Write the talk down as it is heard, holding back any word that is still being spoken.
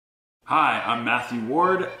Hi, I'm Matthew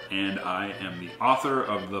Ward, and I am the author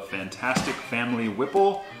of the fantastic family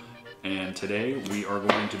Whipple, and today we are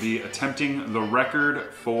going to be attempting the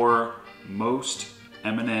record for most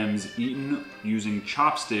M&Ms eaten using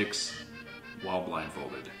chopsticks while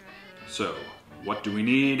blindfolded. So, what do we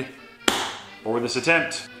need for this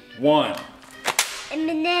attempt? 1.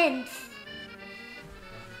 M&Ms.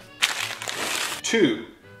 2.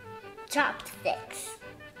 Chopsticks.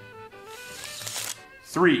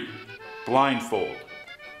 3. Blindfold.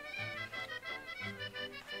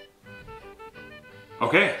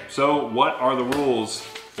 Okay, so what are the rules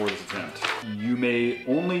for this attempt? You may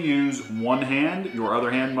only use one hand. Your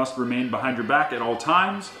other hand must remain behind your back at all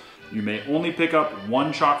times. You may only pick up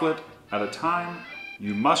one chocolate at a time.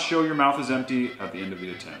 You must show your mouth is empty at the end of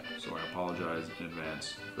the attempt. So I apologize in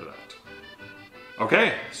advance for that.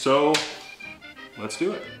 Okay, so let's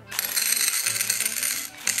do it.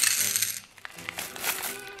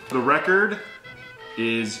 The record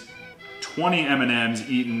is 20 M&Ms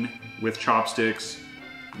eaten with chopsticks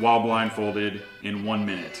while blindfolded in 1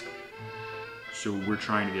 minute. So we're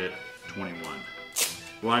trying to get 21.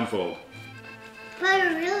 Blindfold. But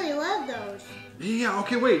I really love those. Yeah,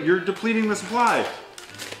 okay, wait, you're depleting the supply.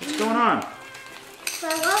 What's going on?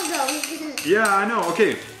 But I love those. Yeah, I know,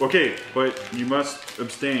 okay, but you must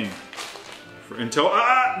abstain until,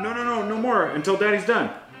 no more, until Daddy's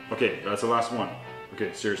done. Okay, that's the last one.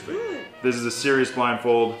 Okay, seriously. This is a serious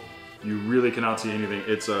blindfold. You really cannot see anything.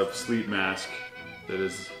 It's a sleep mask that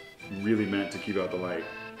is really meant to keep out the light.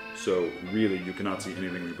 So really, you cannot see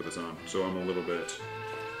anything when you put this on. So I'm a little bit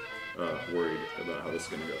worried about how this is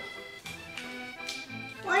gonna go.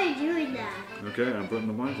 Why are you doing that? Okay, I'm putting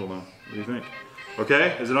the blindfold on. What do you think?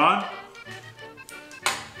 Okay, is it on?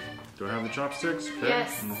 Do I have the chopsticks? Okay,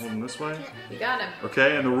 Yes. I'm gonna hold them this way. You got him.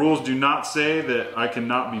 Okay, and the rules do not say that I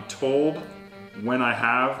cannot be told when I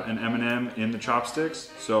have an M&M in the chopsticks,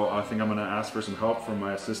 so I think I'm gonna ask for some help from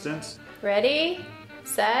my assistants. Ready,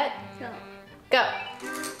 set, So, go.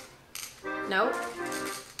 No.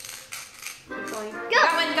 Keep going. go!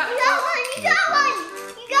 Got one, got You got one! You got one!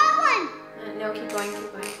 You got one! No, keep going,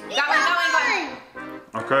 keep going. You Got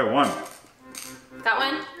one. Okay, 1. Got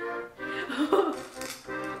one.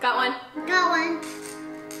 Got one. Got one.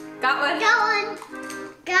 Got one. Got one.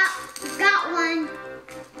 Got one.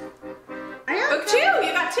 Oh, 2!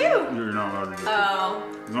 You got 2! You're not allowed to do 2. Oh.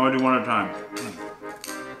 You can only do 1 at a time.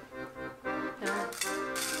 No.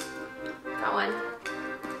 Got one.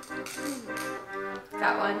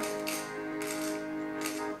 Got one.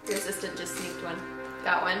 Your assistant just sneaked one.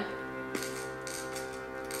 Got one.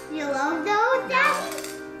 You love those, Daddy?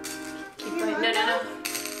 Keep You going. love No. those?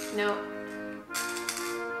 No.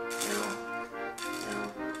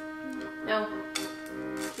 No.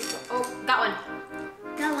 Keep going. Oh, got one.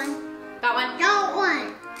 Got one. Got one. Got one.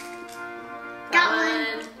 Got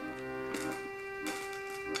one.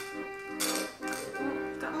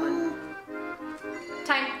 Got one.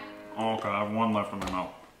 Time. Oh, okay, I have 1 left in my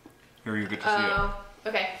mouth. Here, you get to see Oh,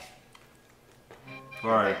 okay. it.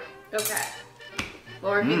 Sorry. Okay.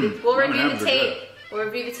 We'll review the M&Ms are tape. We'll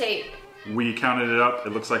review the tape. We counted it up.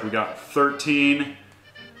 It looks like we got 13.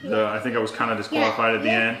 I think I was kind of disqualified at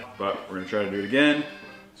the end, but we're gonna try to do it again.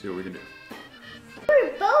 See what we can do.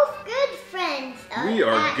 We're both good friends. We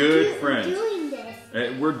are good friends. Doing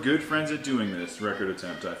this. We're good friends at doing this record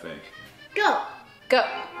attempt, I think. Go. Go.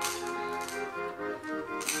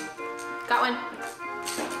 Got one.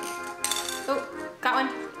 Oh, got one.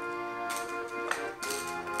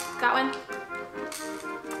 Got one.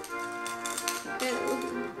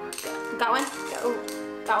 Got one. Oh,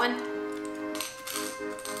 got one.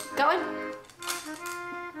 Got one.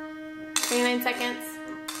 29 seconds.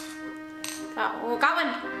 Got one. Got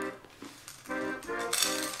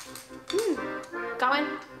one.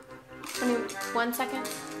 21 seconds.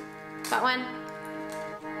 Got one.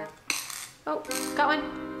 Oh, got one.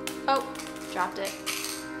 Oh, dropped it.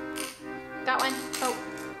 Got one. Oh,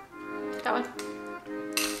 got one.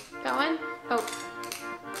 Got one. Oh,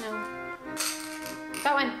 no.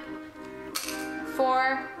 Got one.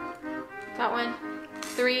 4. Got one.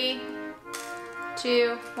 3,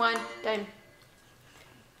 2, 1. Done.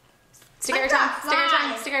 Stick out your tongue. Stick out your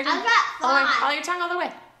tongue. Stick out your tongue. All your tongue all the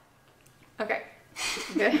way. Okay.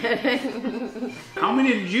 Good. How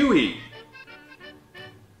many did you eat?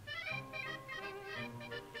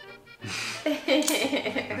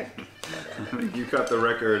 You cut the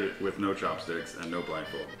record with no chopsticks and no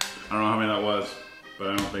blindfold. I don't know how many that was, but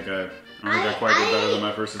I don't think I quite did better than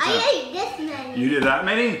my first attempt. I ate this many. You did that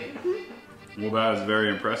many? Well, that is very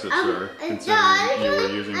impressive, sir, considering you were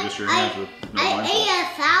using just your hands with no blindfold.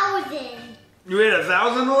 I ate 1,000. You ate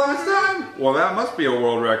 1,000 the last time? Well, that must be a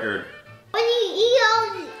world record. eat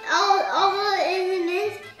all the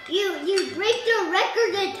elements, you break the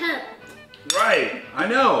record attempt. Right, I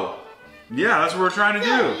know. Yeah, that's what we're trying to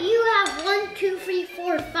So do. you have 1, 2, 3,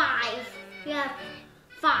 4, 5. You have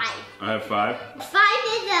 5. I have 5. 5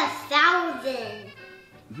 is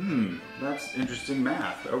 1,000. That's interesting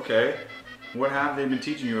math. Okay. What have they been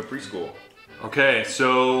teaching you at preschool? Okay,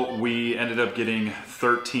 so we ended up getting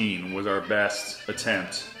 13 was our best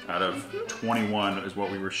attempt out of 21 is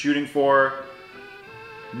what we were shooting for.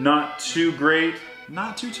 Not too great,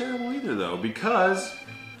 not too terrible either though, because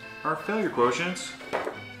our failure quotients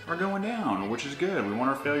are going down, which is good. We want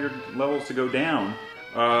our failure levels to go down.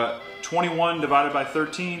 21 divided by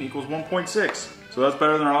 13 equals 1.6. So that's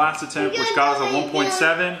better than our last attempt, which got us a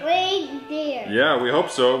 1.7. Right there. Yeah, we hope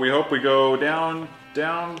so. We hope we go down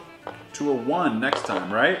to a 1 next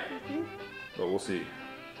time, right? But we'll see.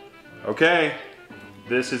 Okay,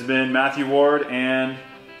 this has been Matthew Ward and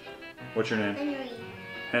what's your name?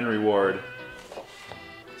 Henry Ward.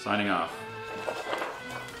 Signing off.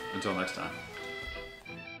 Until next time.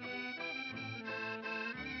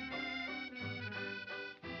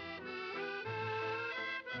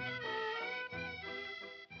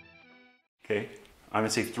 Okay, I'm gonna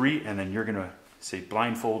say 3 and then you're gonna say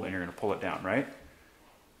blindfold and you're gonna pull it down, right?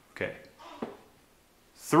 Okay.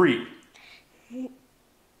 3.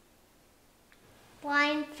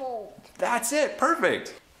 Blindfold. That's it,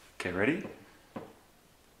 perfect. Okay, ready?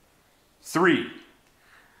 3.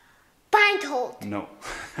 Blindfold. No.